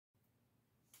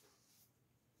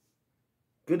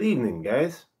Good evening,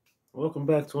 guys. Welcome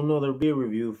back to another beer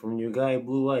review from your guy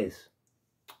Blue Ice.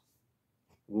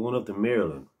 We're going up to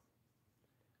Maryland.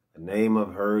 A name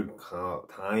I've heard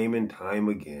time and time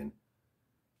again.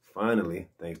 Finally,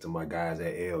 thanks to my guys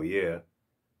at Hell Yeah.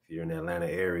 If you're in the Atlanta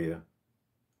area,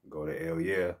 go to Hell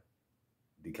Yeah,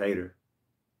 Decatur,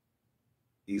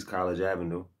 East College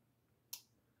Avenue.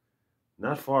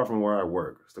 Not far from where I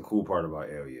work. It's the cool part about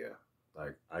Hell Yeah.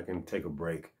 Like, I can take a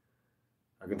break.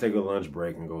 I can take a lunch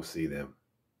break and go see them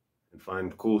and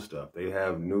find cool stuff. They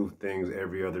have new things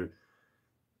every other,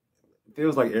 it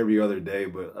feels like every other day,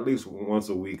 but at least once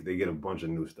a week they get a bunch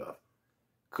of new stuff.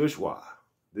 Cushwa.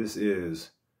 This is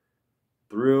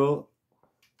Thrill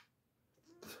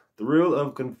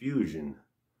of Confusion.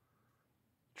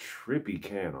 Trippy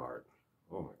can art.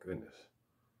 Oh my goodness.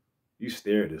 You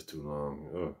stare at this too long.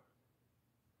 Ugh.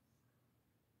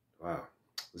 Wow.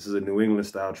 This is a New England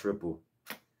style triple.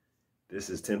 This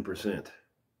is 10%.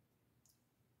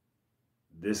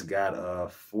 This got a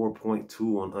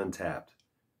 4.2 on Untapped.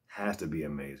 Has to be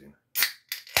amazing.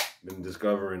 Been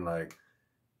discovering, like,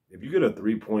 if you get a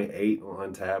 3.8 on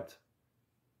Untapped,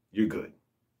 you're good.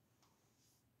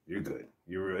 You're good.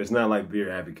 It's not like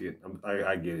Beer Advocate.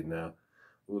 I get it now.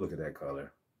 Ooh, look at that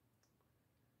color.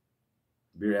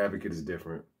 Beer Advocate is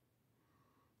different.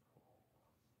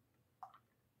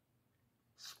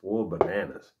 Spoiled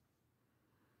bananas.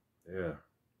 Yeah.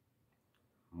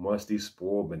 Musty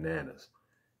spoiled bananas.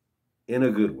 In a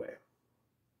good way.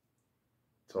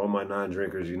 To all my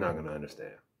non-drinkers, you're not going to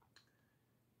understand.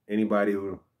 Anybody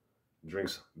who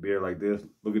drinks beer like this,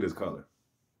 look at this color.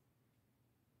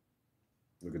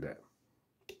 Look at that.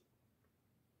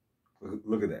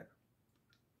 Look at that.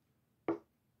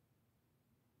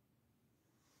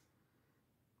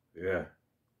 Yeah.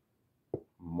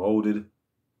 Molded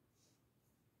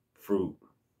fruit.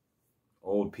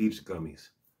 Old peach gummies.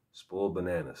 Spoiled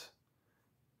bananas.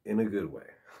 In a good way.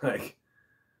 Like,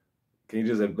 can you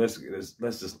just,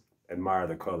 let's just admire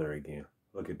the color again.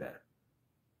 Look at that.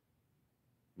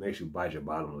 Makes you bite your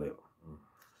bottom lip.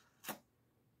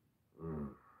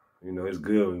 You know, it's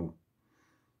good when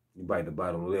you bite the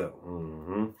bottom lip.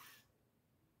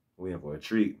 We in for a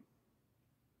treat.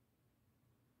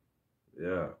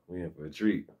 Yeah, we in for a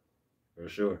treat. For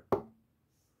sure.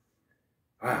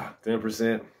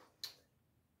 10%.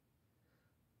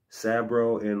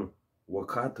 Sabro and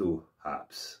Wakatu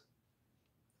hops.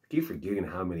 I keep forgetting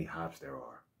how many hops there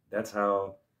are. That's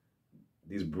how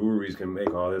these breweries can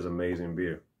make all this amazing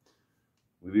beer.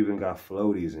 We've even got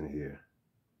floaties in here.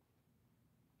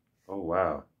 Oh,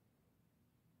 wow.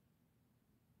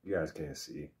 You guys can't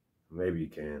see. Maybe you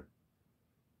can.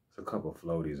 There's a couple of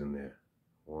floaties in there.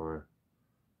 One.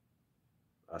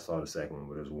 I saw the second one,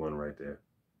 but there's one right there.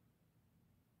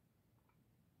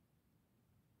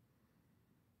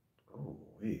 Oh,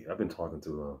 wait. I've been talking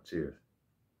too long. Cheers.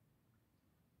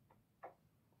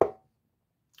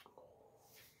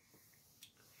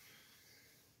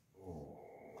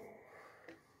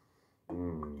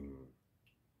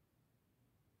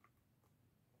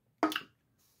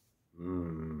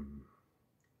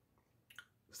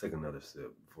 Let's take another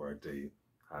sip before I tell you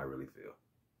how I really feel.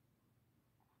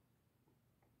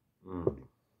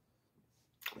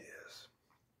 Yes.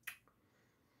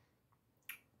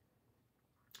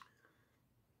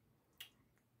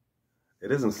 It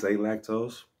doesn't say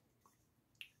lactose.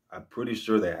 I'm pretty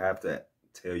sure they have to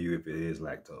tell you if it is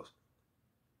lactose.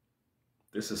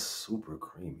 This is super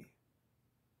creamy.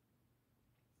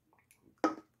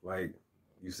 Like,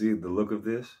 you see the look of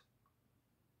this?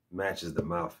 Matches the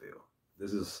mouthfeel.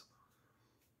 This is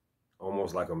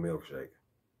almost like a milkshake.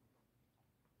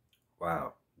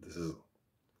 Wow. This is...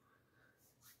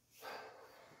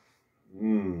 I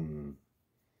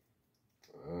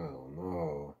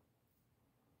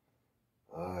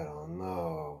don't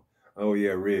know. Oh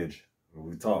yeah, Ridge.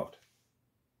 We talked.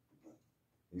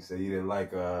 You said you didn't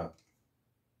like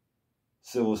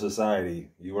Civil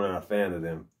Society. You weren't a fan of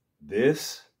them.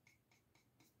 This,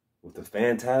 with the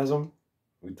Phantasm,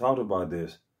 we talked about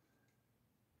this.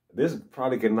 This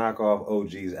probably could knock off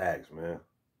OG's axe, man.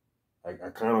 I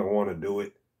kind of want to do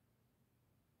it.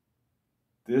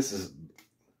 This is,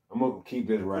 I'm going to keep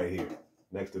this right here,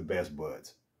 next to Best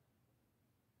Buds.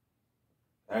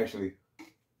 Actually,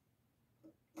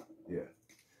 yeah.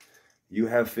 You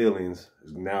Have Feelings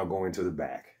is now going to the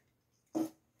back.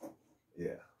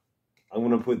 Yeah. I'm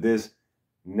going to put this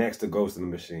next to Ghost in the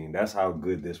Machine. That's how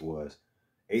good this was.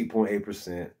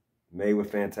 8.8%, made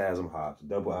with Phantasm hops,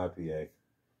 double IPA.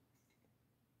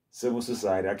 Civil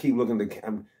Society. I keep looking to,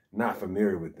 I'm not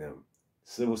familiar with them.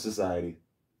 Civil Society.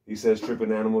 He says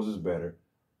Tripping Animals is better.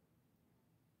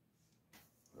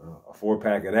 A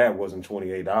 4-pack of that wasn't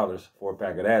 $28.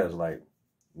 4-pack of that is like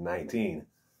 $19.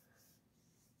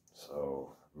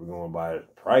 So we're going by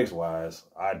price wise,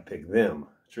 I'd pick them.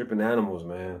 Tripping Animals,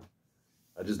 man.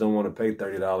 I just don't want to pay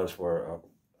 $30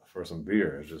 for some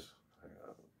beer. It's just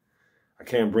I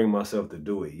can't bring myself to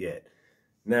do it yet.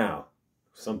 Now,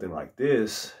 something like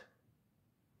this,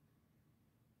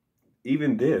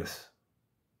 even this,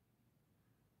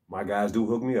 my guys do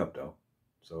hook me up though.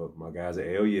 So my guys at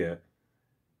Hell Yeah,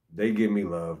 they give me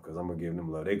love because I'm gonna give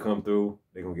them love. They come through,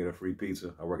 they gonna get a free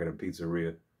pizza. I work at a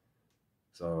pizzeria,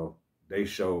 so they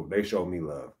show me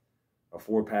love. A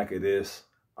 4-pack of this,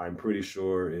 I'm pretty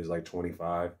sure is like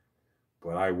 25,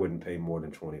 but I wouldn't pay more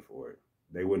than 20 for it.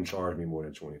 They wouldn't charge me more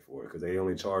than 20 for it because they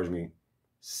only charge me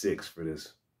 6 for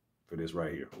this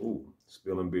right here. Ooh,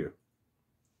 spilling beer.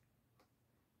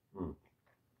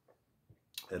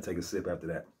 I'll take a sip after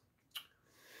that.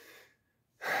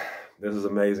 This is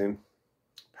amazing.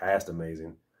 Past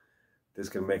amazing. This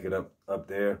can make it up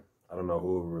there. I don't know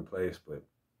who it will replace, but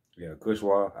yeah,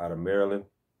 Cushwa out of Maryland.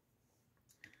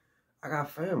 I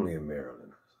got family in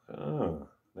Maryland.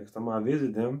 Next time I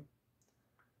visit them,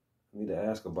 I need to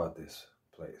ask about this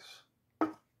place. I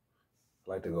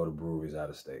like to go to breweries out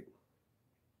of state.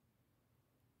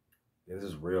 Yeah, this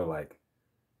is real like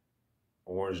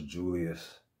Orange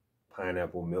Julius,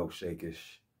 pineapple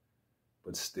milkshake-ish,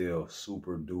 but still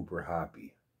super duper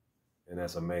hoppy. And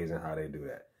that's amazing how they do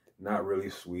that. Not really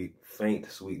sweet, faint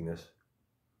sweetness.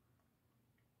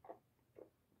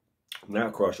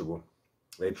 Not crushable.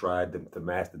 They tried to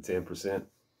match the 10%.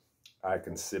 I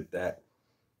can sip that,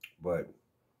 but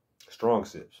strong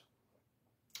sips.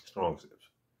 Strong sips.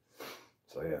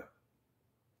 So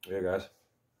yeah, guys.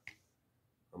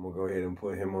 I'm gonna go ahead and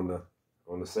put him on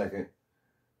the second.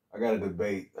 I got a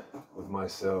debate with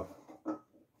myself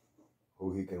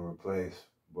who he can replace,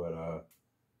 but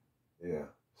yeah,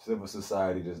 civil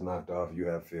society just knocked off You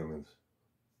Have Feelings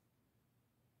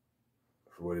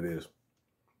for what it is.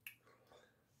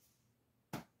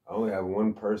 I only have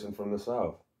one person from the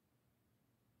South.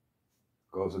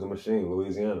 Goes to the machine,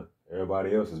 Louisiana.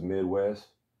 Everybody else is Midwest,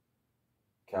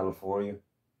 California.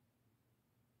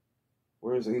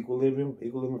 Where is Equilibrium?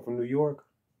 Equilibrium from New York?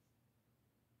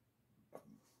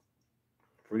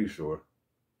 Pretty sure.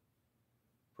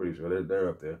 They're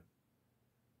up there.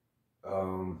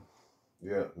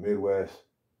 Yeah, Midwest,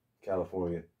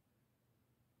 California,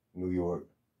 New York.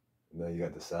 And then you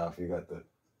got the South. You got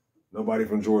nobody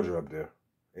from Georgia up there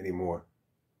anymore.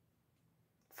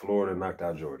 Florida knocked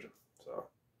out Georgia. So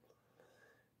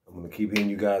I'm going to keep hitting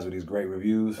you guys with these great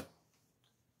reviews.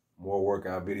 More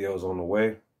workout videos on the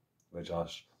way. Let y'all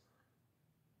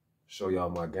show y'all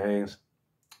my gains.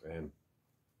 And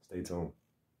stay tuned.